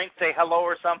them a drink, say hello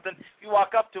or something, you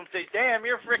walk up to them and say, damn,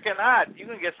 you're freaking hot. You're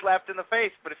going to get slapped in the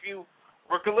face. But if you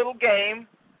work a little game,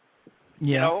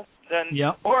 then,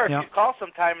 or if you call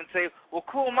sometime and say, well,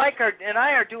 cool, Mike and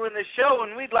I are doing this show,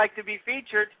 and we'd like to be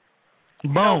featured.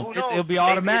 Boom. It'll be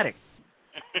automatic.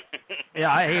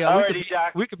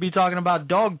 We could be talking about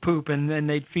dog poop and then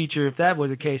they'd feature if that was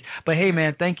the case. But hey,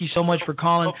 man, thank you so much for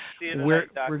calling. We're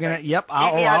gonna. Yep,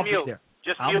 I'll be there.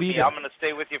 Just mute me. I'm gonna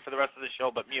stay with you for the rest of the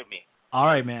show, but mute me. All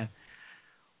right, man.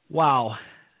 Wow.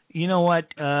 You know what?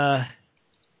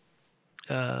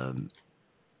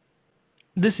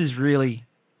 This is really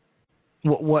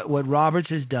what Roberts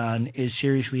has done is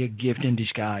seriously a gift in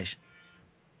disguise.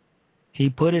 He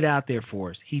put it out there for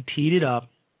us. He teed it up.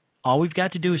 All we've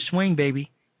got to do is swing,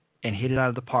 baby, and hit it out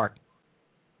of the park.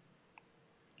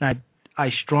 I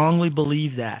strongly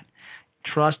believe that.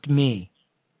 Trust me.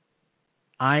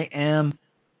 I am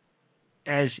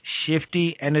as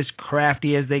shifty and as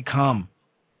crafty as they come.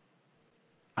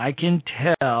 I can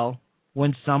tell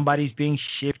when somebody's being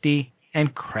shifty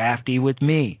and crafty with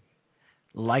me.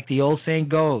 Like the old saying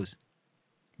goes,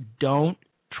 don't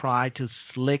try to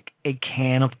slick a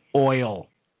can of oil.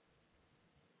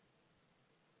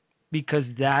 Because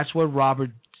that's what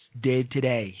Robert did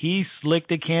today. He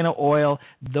slicked a can of oil.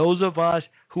 Those of us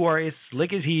who are as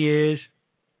slick as he is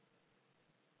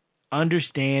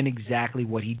understand exactly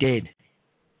what he did.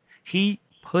 He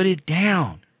put it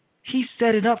down. He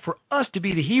set it up for us to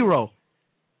be the hero.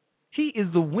 He is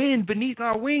the wind beneath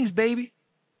our wings, baby.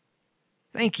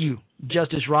 Thank you,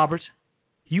 Justice Roberts.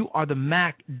 You are the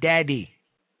Mac Daddy.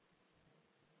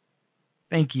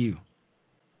 Thank you.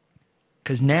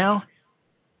 Because now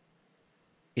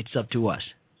it's up to us.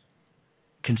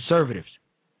 Conservatives,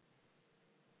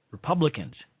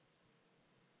 Republicans,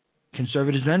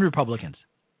 conservatives and Republicans,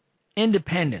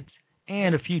 independents,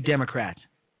 and a few Democrats.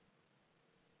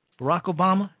 Barack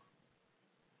Obama,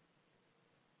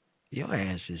 your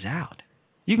ass is out.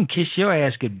 You can kiss your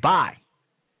ass goodbye.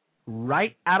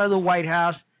 Right out of the White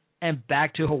House and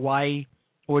back to Hawaii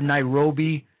or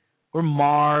Nairobi or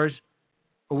Mars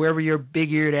or wherever your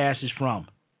big-eared ass is from.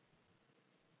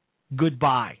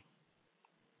 Goodbye.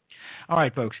 All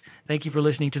right, folks. Thank you for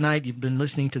listening tonight. You've been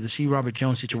listening to the C. Robert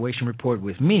Jones Situation Report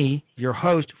with me, your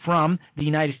host from the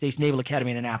United States Naval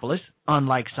Academy in Annapolis,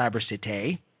 unlike Cyber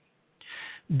City.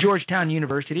 Georgetown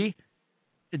University,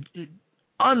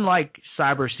 unlike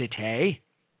Cyber City.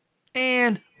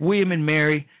 And William and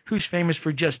Mary, who's famous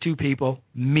for just two people,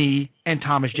 me and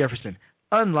Thomas Jefferson,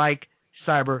 unlike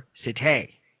Cyber City.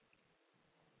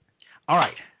 All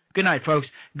right. Good night, folks.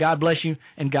 God bless you,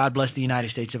 and God bless the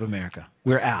United States of America.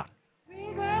 We're out.